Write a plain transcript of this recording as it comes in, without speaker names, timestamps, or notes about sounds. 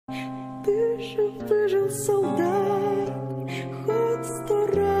Ты же выжил, солдат, хоть 100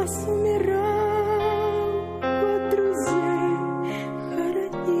 раз умирал, хоть друзей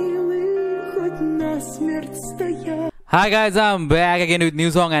хоронил и хоть насмерть стоял. Hi guys, I'm back again with new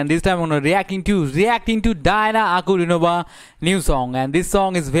song, and this time I'm gonna reacting to Diana Ankudinova new song. And this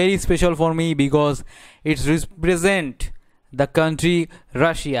song is very special for me because it represent the country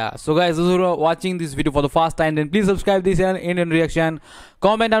Russia. So guys, those who are watching this video for the first time, then please subscribe this channel, Indian Reaction.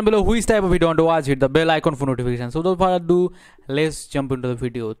 Comment down below which type of video you want to watch. Hit the bell icon for notifications. So without further ado, let's jump into the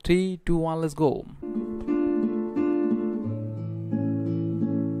video. 3, 2, 1, let's go.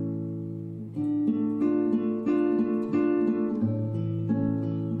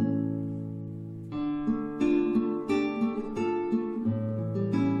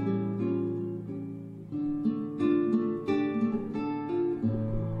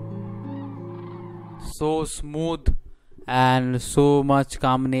 So smooth and so much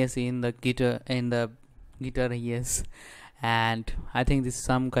calmness in the guitar, yes. And I think this is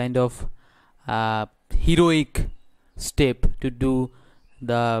some kind of heroic step to do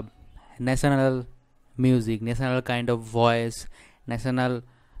the national music, national kind of voice, national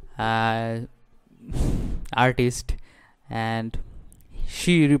artist, and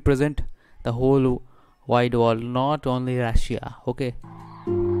she represent the whole wide world, not only Russia. Okay.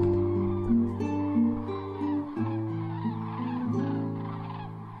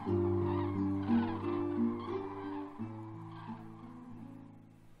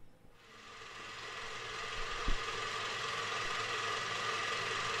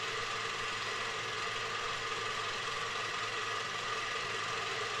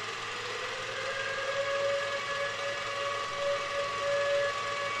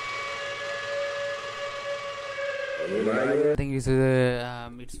 I think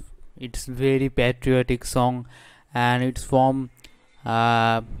it's very patriotic song, and it's from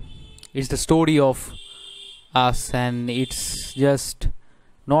it's the story of us, and it's just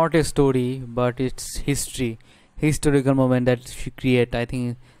not a story but it's historical moment that she create. I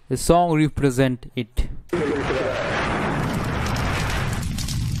think the song represent it.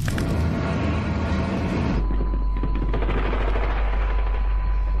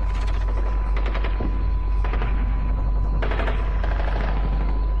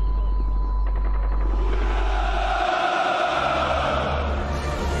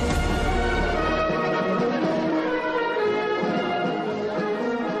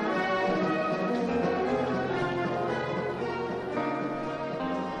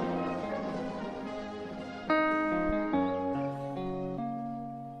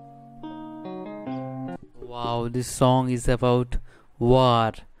 Wow, this song is about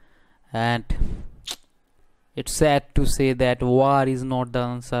war, and it's sad to say that war is not the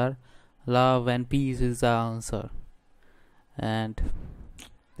answer. Love and peace is the answer, and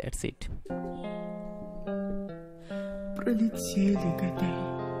that's it. Пролетели года,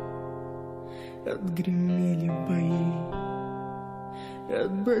 отгремели бои,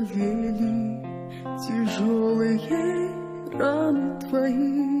 отболели тяжелые раны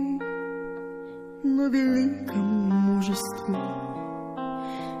твои. Но великому мужеству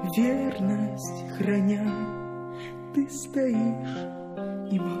верность храня, ты стоишь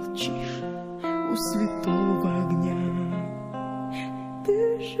и молчишь у святого огня.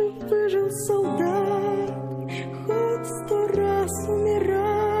 Ты же выжил, солдат, хоть 100 раз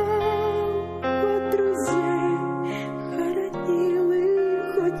умирал, хоть друзей хоронил и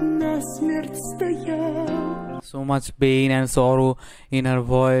хоть насмерть стоял. So much pain and sorrow in her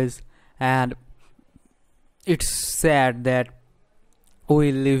voice, and it's sad that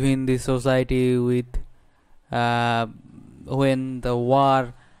we live in this society with when the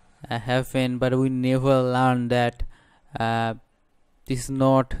war happened, but we never learned that this is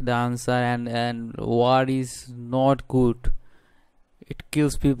not the answer, and war is not good. It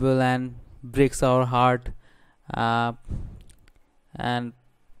kills people and breaks our heart, and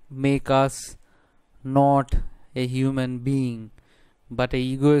make us not a human being but a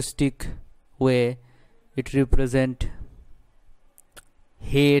egoistic way. It represent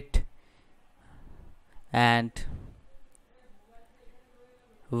hate and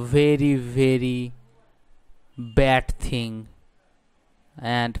very, very bad thing,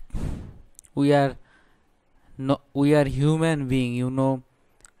 and we are human being, you know,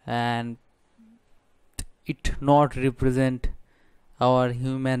 and it not represent our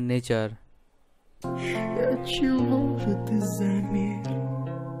human nature. Отчего же ты замер?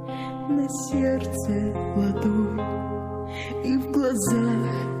 На сердце ладонь, и в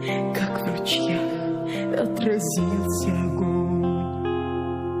глазах, как в ручьях, отразился огонь.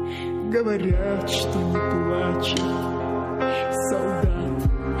 Говорят, что не плачет солдат,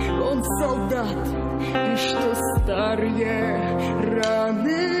 он солдат, и что старые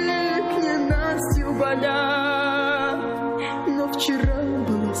раны к ненастью болят. Но вчера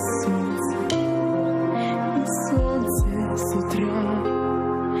было солнце, и солнце с утра.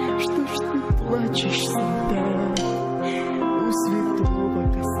 Что ж ты плачешь, солдат, у святого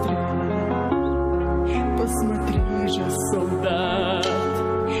костра? Посмотри же, солдат.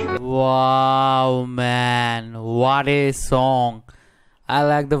 Wow, man, what a song. I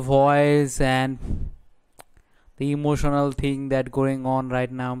like the voice and the emotional thing that going on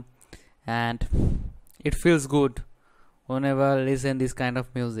right now, and it feels good whenever I listen this kind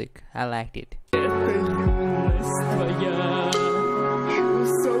of music. I liked it. Это юность твоя, у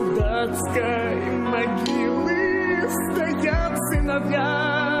солдатской могилы стоят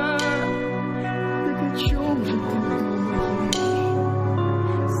сыновья. Так о чем же ты думаешь,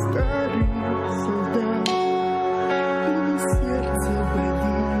 старый солдат? Или сердце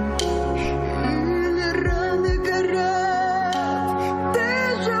болит, или раны горят? Ты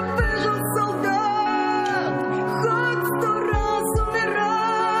же выжил, солдат, хоть 100 раз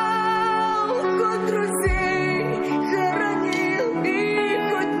умирал, хоть друзей хоронил и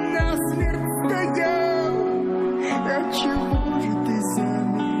хоть насмерть стоял. Отчего же ты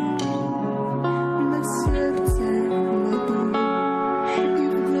замер на сердце ладонь, и в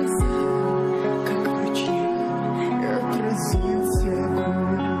глазах, как в ручье, отразился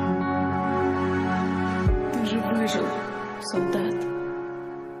огонь? Ты же выжил, солдат,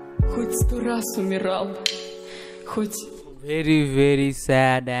 хоть 100 раз умирал, хоть... Very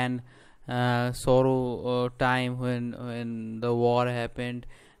sad and sorrow time when the war happened,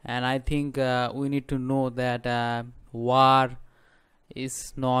 and I think we need to know that war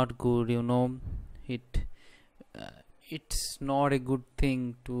is not good. You know, it's not a good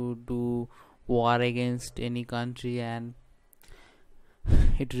thing to do war against any country, and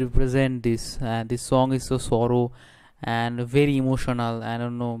it represents this. This song is so sorrow and very emotional. I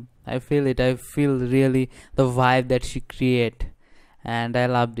don't know, I feel it. I feel really the vibe that she create, and I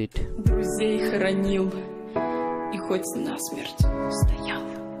loved it. Друзей хоронил и хоть насмерть стоял.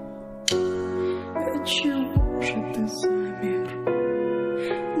 Отчего же ты замер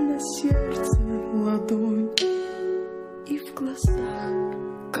на сердце ладонь, и в глазах,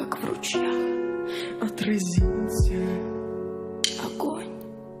 как в ручьях, отразился огонь?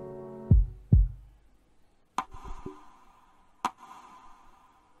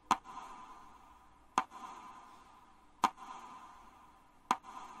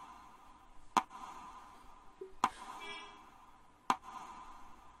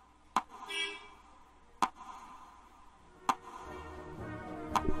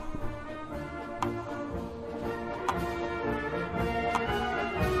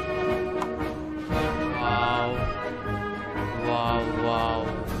 Wow.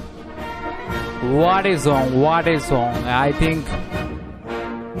 What a song, what a song. I think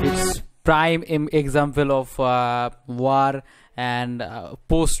it's prime example of war and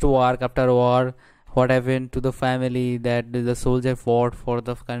post-war, after war, what happened to the family that the soldier fought for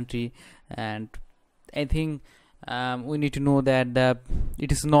the country. And I think we need to know that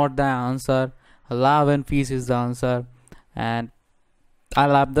it is not the answer. Love and peace is the answer. And I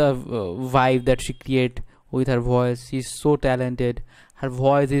love the vibe that she create with her voice. She's so talented. Her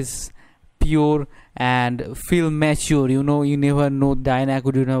voice is pure and feel mature. You know, you never know Diana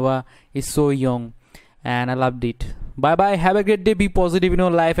Ankudinova is so young, and I loved it. Bye bye. Have a great day. Be positive in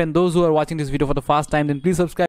your life. And those who are watching this video for the first time, then please subscribe.